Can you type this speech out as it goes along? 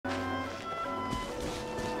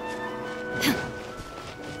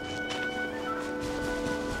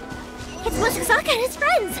Susaka and his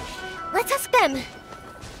friends. Let's ask them.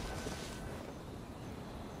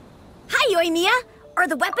 Hi, Yoimiya! Are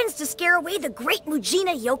the weapons to scare away the great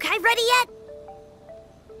Mujina yokai ready yet?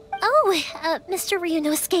 Oh, Mr.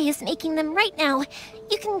 Ryunosuke is making them right now.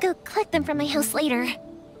 You can go collect them from my house later.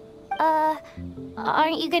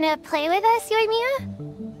 Aren't you gonna play with us, Yoimiya?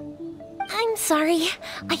 I'm sorry.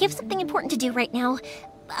 I have something important to do right now.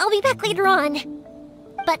 I'll be back later on.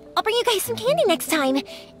 But I'll bring you guys some candy next time.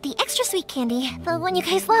 The extra sweet candy, the one you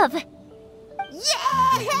guys love.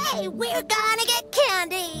 Yay! We're gonna get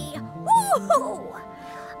candy! Woohoo!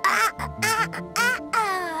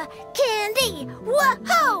 Candy!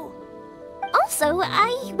 Whoa! Also,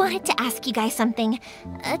 I wanted to ask you guys something.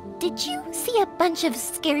 Did you see a bunch of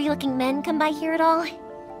scary-looking men come by here at all?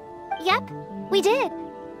 Yep, we did.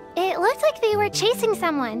 It looked like they were chasing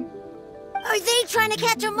someone. Are they trying to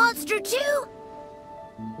catch a monster too?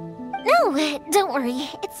 No, don't worry.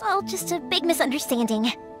 It's all just a big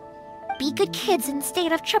misunderstanding. Be good kids and stay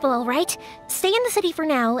out of trouble, alright? Stay in the city for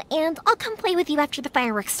now, and I'll come play with you after the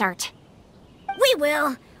fireworks start. We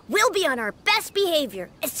will. We'll be on our best behavior,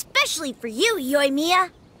 especially for you, Yoimiya.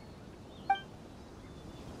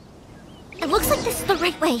 It looks like this is the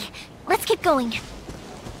right way. Let's get going.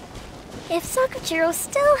 If Sakujiro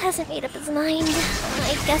still hasn't made up his mind,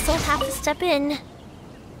 I guess I'll have to step in.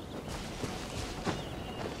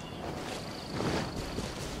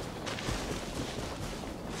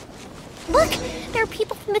 Look! There are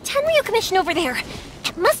people from the Tenryu Commission over there!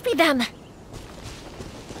 It must be them!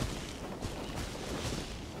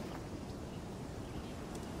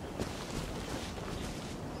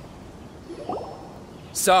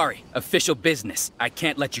 Sorry, official business. I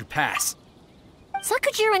can't let you pass.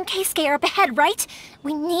 Sakujiro and Keisuke are up ahead, right?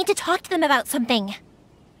 We need to talk to them about something.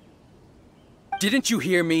 Didn't you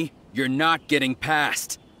hear me? You're not getting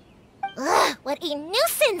past. Ugh, what a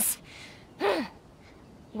nuisance!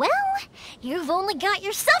 Well, you've only got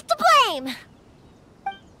yourself to blame!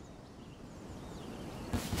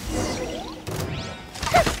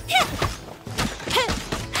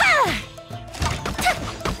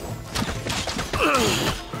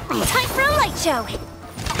 Time for a light show!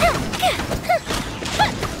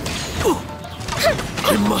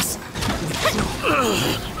 I must.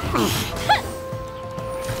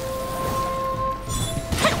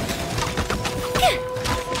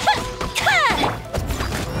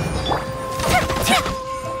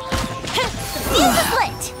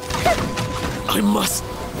 I must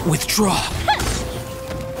withdraw.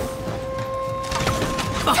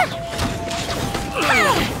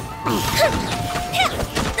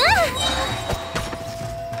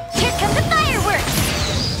 Here come the fireworks!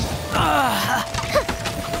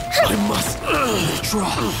 I must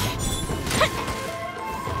withdraw.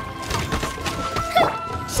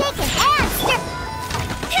 Shaking hands!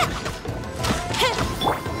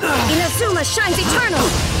 Inazuma shines eternal!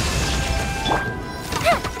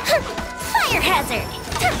 Fire hazard!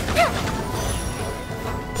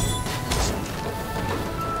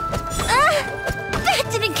 That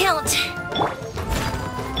didn't count!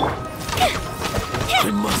 I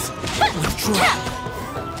must withdraw.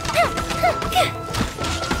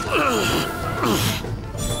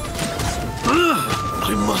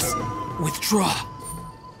 I must withdraw.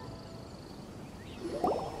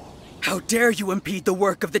 How dare you impede the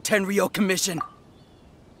work of the Tenryo Commission?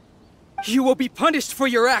 You will be punished for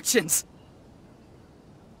your actions.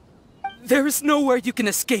 There is nowhere you can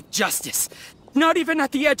escape justice. Not even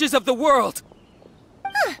at the edges of the world.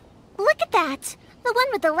 Huh, look at that. The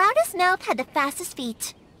one with the loudest mouth had the fastest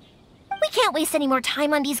feet. We can't waste any more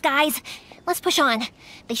time on these guys. Let's push on.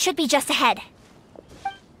 They should be just ahead.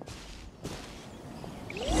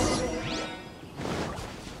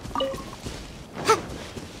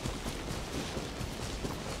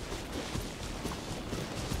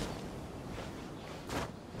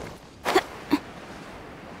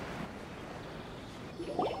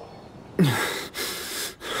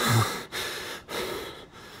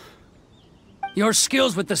 Your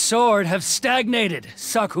skills with the sword have stagnated,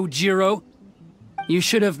 Sakujiro. You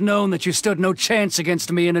should have known that you stood no chance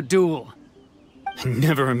against me in a duel. I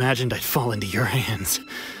never imagined I'd fall into your hands.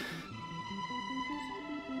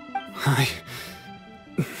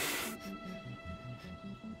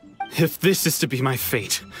 If this is to be my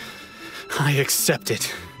fate, I accept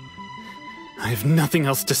it. I have nothing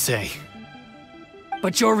else to say.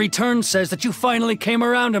 But your return says that you finally came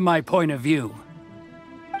around to my point of view.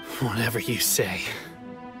 Whatever you say.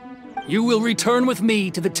 You will return with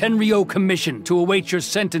me to the Tenryo Commission to await your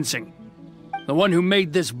sentencing. The one who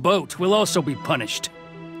made this boat will also be punished.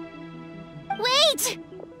 Wait!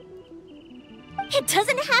 It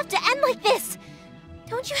doesn't have to end like this!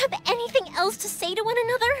 Don't you have anything else to say to one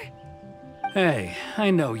another? Hey,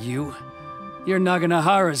 I know you. You're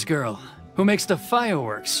Naganohara's girl, who makes the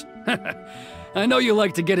fireworks. I know you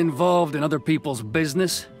like to get involved in other people's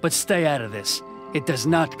business, but stay out of this. It does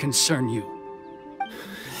not concern you.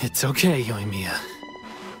 It's okay, Yoimiya.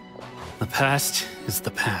 The past is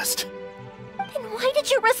the past. Then why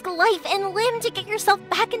did you risk life and limb to get yourself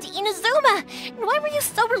back into Inazuma? And why were you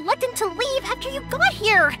so reluctant to leave after you got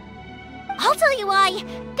here? I'll tell you why.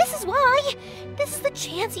 This is why. This is the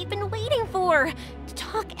chance you've been waiting for, to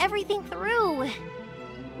talk everything through.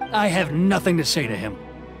 I have nothing to say to him.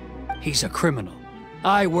 He's a criminal.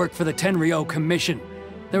 I work for the Tenryou Commission.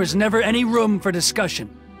 There is never any room for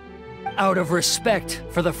discussion. Out of respect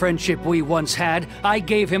for the friendship we once had, I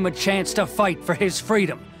gave him a chance to fight for his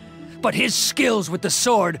freedom. But his skills with the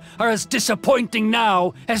sword are as disappointing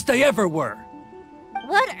now as they ever were.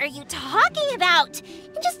 What are you talking about?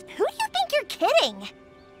 And just who do you think you're kidding?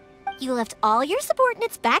 You left all your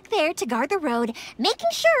subordinates back there to guard the road, making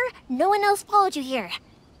sure no one else followed you here.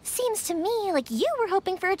 Seems to me like you were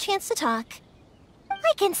hoping for a chance to talk.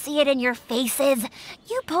 I can see it in your faces.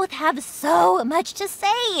 You both have so much to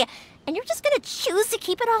say, and you're just gonna choose to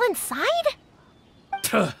keep it all inside?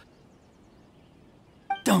 Tuh.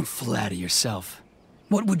 Don't flatter yourself.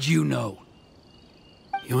 What would you know?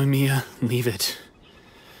 Yoimiya, leave it.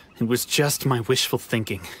 It was just my wishful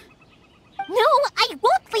thinking. No, I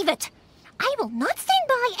won't leave it. I will not stand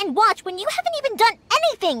by and watch when you haven't even done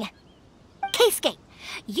anything. Keisuke,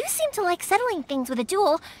 you seem to like settling things with a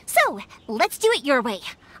duel, so let's do it your way.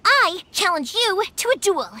 I challenge you to a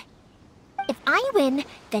duel. If I win,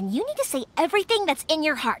 then you need to say everything that's in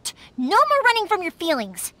your heart. No more running from your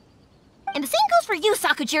feelings. And the same goes for you,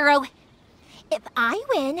 Sakujiro. If I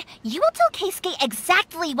win, you will tell Keisuke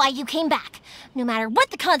exactly why you came back, no matter what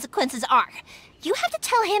the consequences are. You have to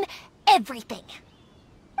tell him everything.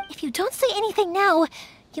 If you don't say anything now,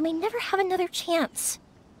 you may never have another chance.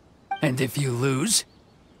 And if you lose?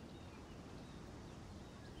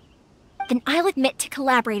 Then I'll admit to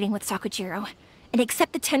collaborating with Sakujiro, and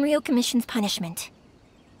accept the Tenryou Commission's punishment.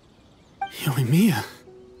 Yoimiya.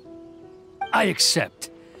 I accept.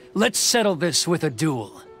 Let's settle this with a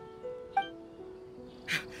duel.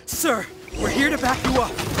 Sir, we're here to back you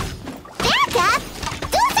up. Back up?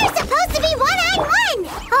 Duels are supposed to be one-on-one!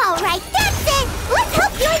 Alright, that's it! Let's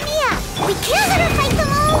help Yoimiya! We can't let her fight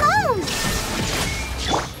them all alone!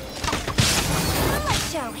 Let's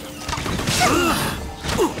show.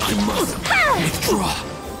 I must withdraw.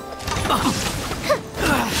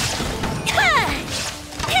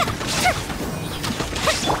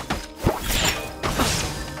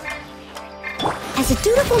 As a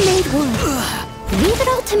dutiful maid would, leave it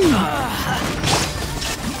all to me.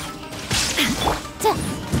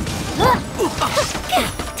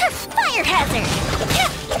 Fire hazard!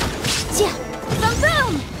 Boom,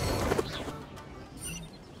 boom!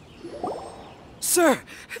 Sir,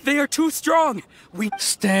 they are too strong. We...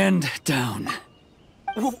 Stand down.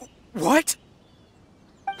 What?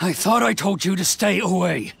 I thought I told you to stay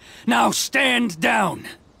away. Now stand down!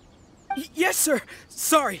 Yes, sir.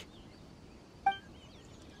 Sorry.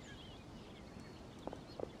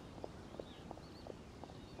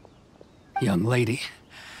 Young lady,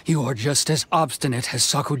 you are just as obstinate as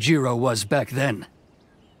Sakujiro was back then.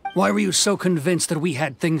 Why were you so convinced that we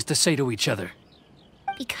had things to say to each other?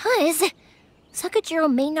 Because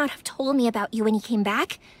Sakujiro may not have told me about you when he came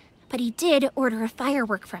back, but he did order a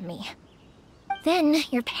firework from me. Then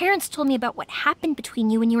your parents told me about what happened between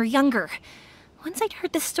you when you were younger. Once I'd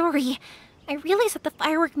heard the story, I realized that the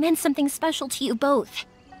firework meant something special to you both.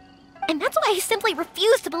 And that's why I simply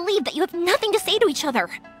refuse to believe that you have nothing to say to each other.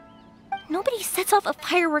 Nobody sets off a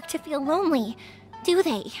firework to feel lonely, do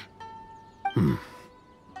they?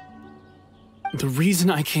 The reason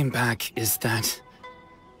I came back is that...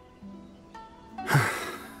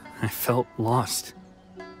 I felt lost.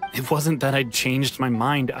 It wasn't that I'd changed my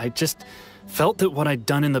mind, I just felt that what I'd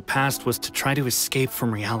done in the past was to try to escape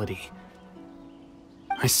from reality.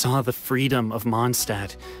 I saw the freedom of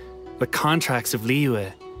Mondstadt, the contracts of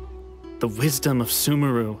Liyue, the wisdom of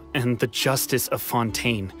Sumeru, and the justice of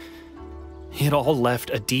Fontaine. It all left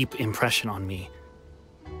a deep impression on me.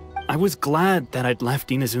 I was glad that I'd left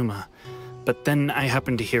Inazuma, but then I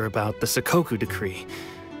happened to hear about the Sakoku decree.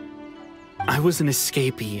 I was an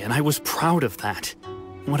escapee, and I was proud of that.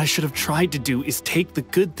 What I should have tried to do is take the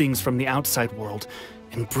good things from the outside world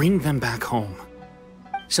and bring them back home.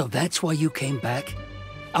 So that's why you came back?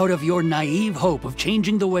 Out of your naive hope of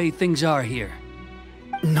changing the way things are here?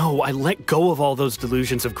 No, I let go of all those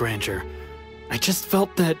delusions of grandeur. I just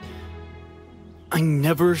felt that I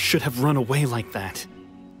never should have run away like that.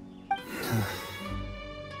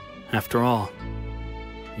 After all,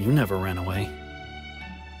 you never ran away.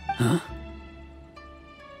 Huh?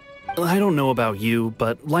 I don't know about you,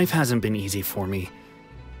 but life hasn't been easy for me.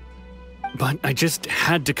 But I just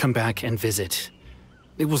had to come back and visit.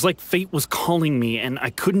 It was like fate was calling me, and I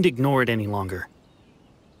couldn't ignore it any longer.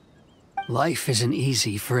 Life isn't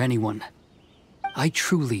easy for anyone. I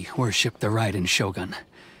truly worship the Raiden Shogun.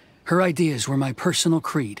 Her ideas were my personal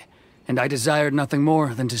creed, and I desired nothing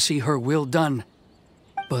more than to see her will done.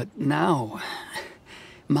 But now,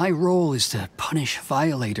 my role is to punish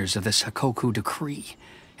violators of this Hakoku decree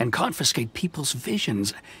and confiscate people's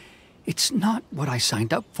visions. It's not what I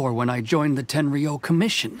signed up for when I joined the Tenryo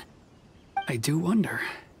Commission. I do wonder,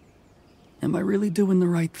 am I really doing the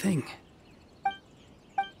right thing?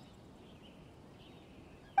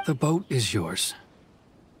 The boat is yours.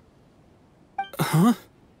 Huh?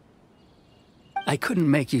 I couldn't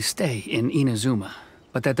make you stay in Inazuma,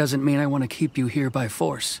 but that doesn't mean I want to keep you here by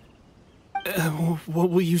force. What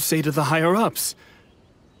will you say to the higher-ups?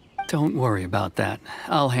 Don't worry about that.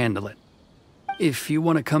 I'll handle it. If you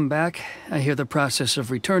want to come back, I hear the process of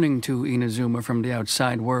returning to Inazuma from the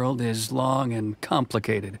outside world is long and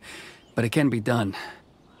complicated, but it can be done.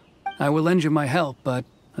 I will lend you my help, but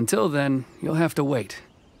until then, you'll have to wait.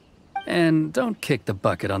 And don't kick the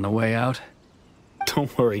bucket on the way out.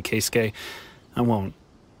 Don't worry, Keisuke. I won't.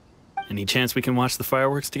 Any chance we can watch the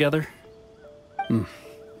fireworks together?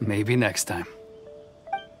 Maybe next time.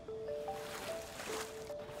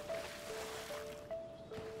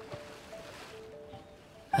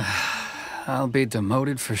 I'll be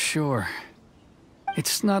demoted for sure.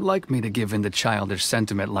 It's not like me to give in to childish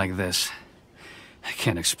sentiment like this. I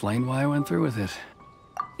can't explain why I went through with it.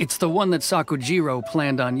 It's the one that Sakujiro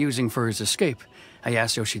planned on using for his escape. I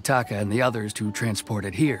asked Yoshitaka and the others to transport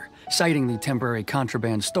it here, citing the temporary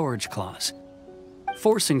contraband storage clause.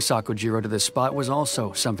 Forcing Sakujiro to this spot was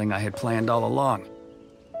also something I had planned all along.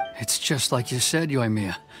 It's just like you said,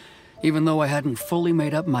 Yoimiya. Even though I hadn't fully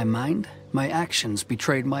made up my mind, my actions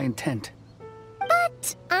betrayed my intent.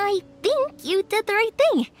 But I think you did the right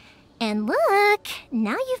thing. And look,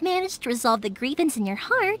 now you've managed to resolve the grievance in your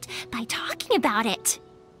heart by talking about it.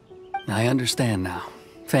 I understand now.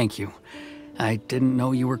 Thank you. I didn't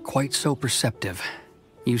know you were quite so perceptive.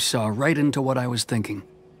 You saw right into what I was thinking.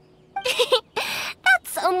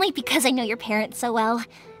 That's only because I know your parents so well.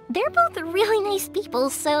 They're both really nice people,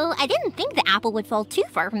 so I didn't think the apple would fall too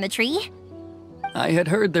far from the tree. I had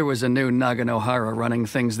heard there was a new Naganohara running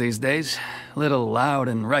things these days. Little loud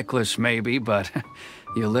and reckless, maybe, but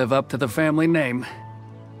you live up to the family name.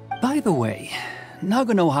 By the way,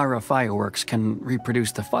 Naganohara fireworks can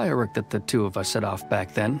reproduce the firework that the two of us set off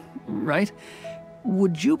back then, right?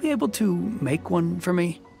 Would you be able to make one for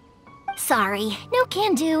me? Sorry, no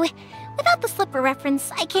can do. Without the slipper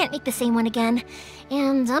reference, I can't make the same one again.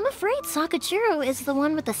 And I'm afraid Sakujiro is the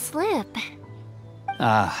one with the slip.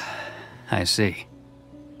 Ah, I see.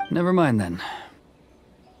 Never mind then.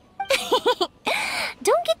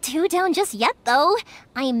 Don't get too down just yet, though.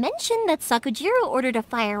 I mentioned that Sakujiro ordered a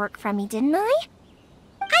firework from me, didn't I?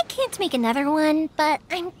 I can't make another one, but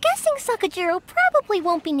I'm guessing Sakujiro probably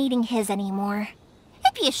won't be needing his anymore.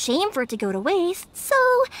 It'd be a shame for it to go to waste, so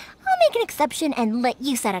I'll make an exception and let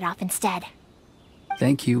you set it off instead.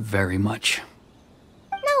 Thank you very much.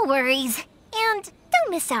 No worries. And don't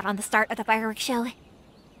miss out on the start of the fireworks show.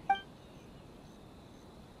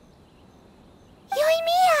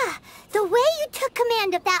 Yoimiya! The way you took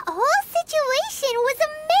command of that whole situation was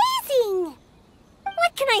amazing!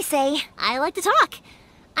 What can I say? I like to talk.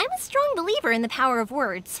 I'm a strong believer in the power of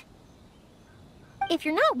words. If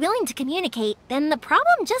you're not willing to communicate, then the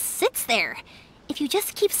problem just sits there. If you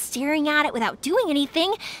just keep staring at it without doing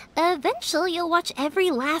anything, eventually you'll watch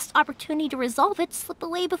every last opportunity to resolve it slip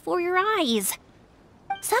away before your eyes.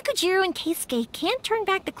 Sakujiro and Keisuke can't turn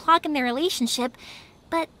back the clock in their relationship,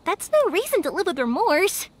 but that's no reason to live with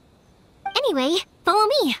remorse. Anyway, follow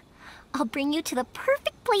me. I'll bring you to the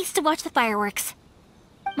perfect place to watch the fireworks.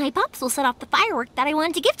 My pops will set off the firework that I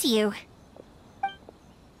wanted to give to you.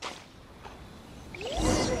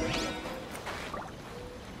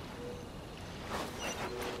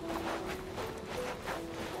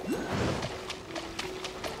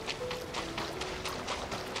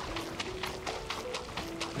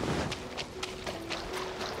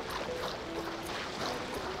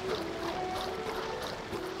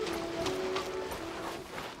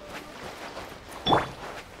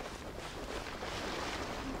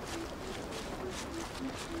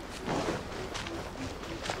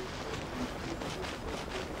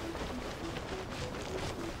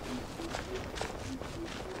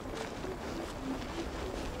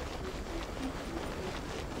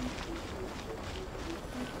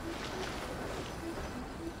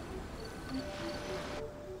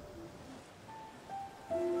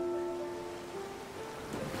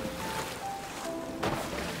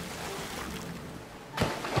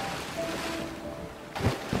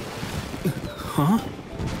 Huh?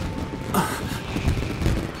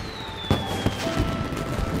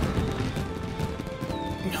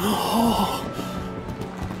 No.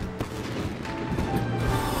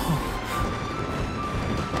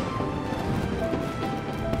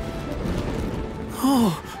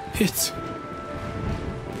 Oh, it's...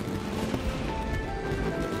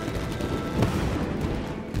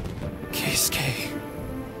 Keisuke.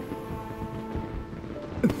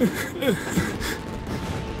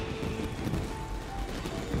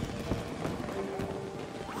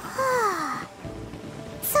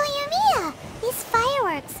 So, Yumiya, these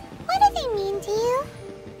fireworks, what do they mean to you?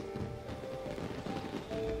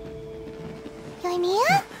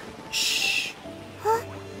 Yumiya? Shh. Huh?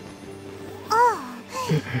 Oh.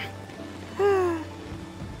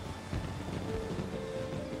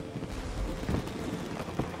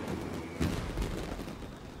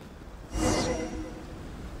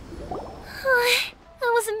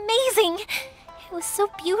 That was amazing. It was so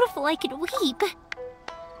beautiful I could weep.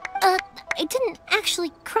 I didn't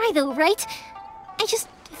actually cry though, right? I just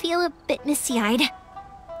feel a bit misty-eyed.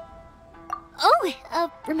 Oh,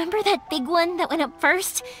 remember that big one that went up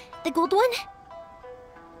first? The gold one?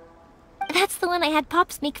 That's the one I had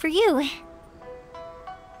Pops make for you.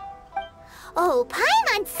 Oh,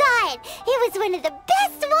 Paimon saw it! It was one of the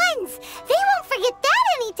best ones! They won't forget that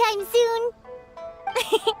anytime soon!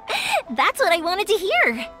 That's what I wanted to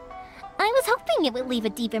hear. I was hoping it would leave a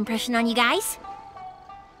deep impression on you guys.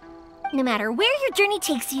 No matter where your journey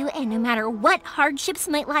takes you, and no matter what hardships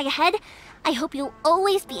might lie ahead, I hope you'll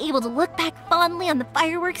always be able to look back fondly on the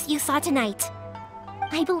fireworks you saw tonight.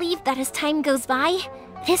 I believe that as time goes by,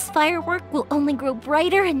 this firework will only grow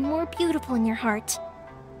brighter and more beautiful in your heart.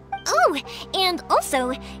 Oh, and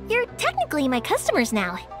also, you're technically my customers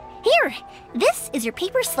now. Here, this is your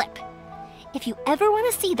paper slip. If you ever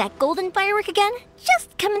want to see that golden firework again,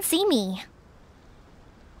 just come and see me.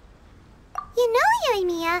 You know,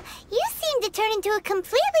 Yumiya, you seemed to turn into a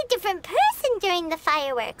completely different person during the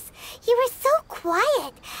fireworks. You were so quiet,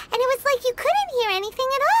 and it was like you couldn't hear anything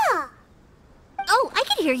at all. Oh, I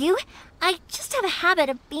can hear you. I just have a habit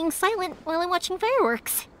of being silent while I'm watching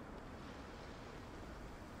fireworks.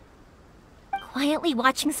 Quietly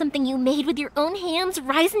watching something you made with your own hands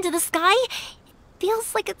rise into the sky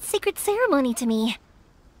feels like a sacred ceremony to me.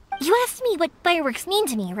 You asked me what fireworks mean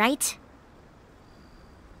to me, right?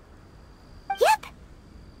 Yep.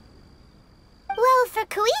 Well, for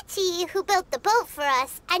Koichi, who built the boat for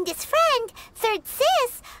us, and his friend, Third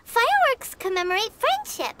Sis, fireworks commemorate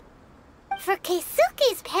friendship. For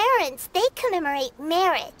Keisuke's parents, they commemorate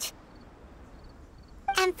marriage.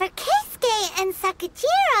 And for Keisuke and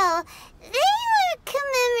Sakujiro, they were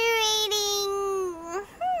commemorating...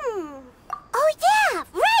 Oh yeah,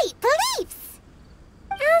 right, beliefs!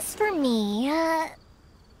 As for me,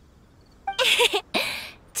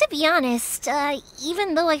 to be honest,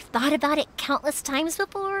 even though I've thought about it countless times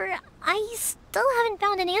before, I still haven't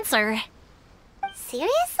found an answer.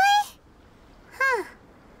 Seriously? Huh.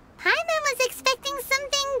 Paimon was expecting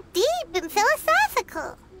something deep and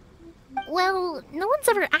philosophical. Well, no one's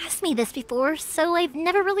ever asked me this before, so I've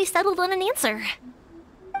never really settled on an answer.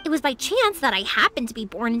 It was by chance that I happened to be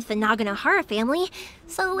born into the Naganohara family,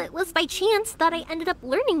 so it was by chance that I ended up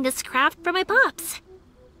learning this craft from my pops.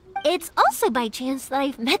 It's also by chance that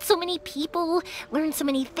I've met so many people, learned so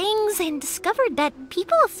many things, and discovered that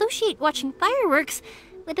people associate watching fireworks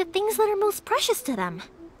with the things that are most precious to them.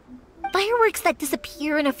 Fireworks that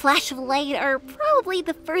disappear in a flash of light are probably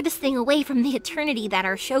the furthest thing away from the eternity that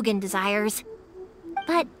our shogun desires.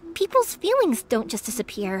 But people's feelings don't just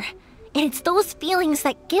disappear, and it's those feelings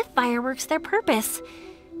that give fireworks their purpose.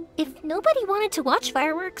 If nobody wanted to watch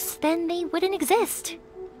fireworks, then they wouldn't exist.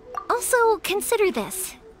 Also, consider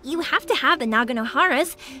this. You have to have the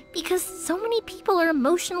Naganoharas because so many people are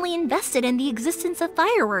emotionally invested in the existence of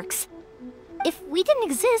fireworks. If we didn't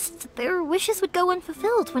exist, their wishes would go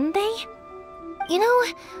unfulfilled, wouldn't they? You know,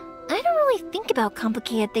 I don't really think about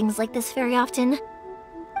complicated things like this very often.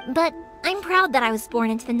 But I'm proud that I was born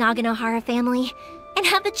into the Naganohara family and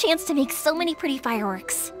have the chance to make so many pretty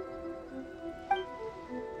fireworks.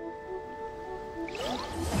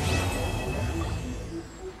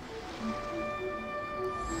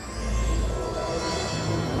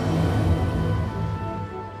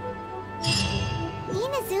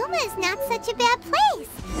 Inazuma is not such a bad place.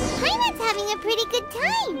 Paimon's having a pretty good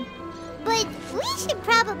time. But we should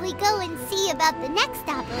probably go and see about the next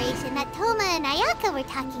operation that Toma and Ayaka were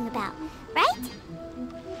talking about, right?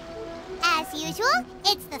 As usual,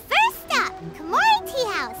 it's the first stop, Komori Tea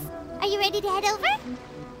House. Are you ready to head over?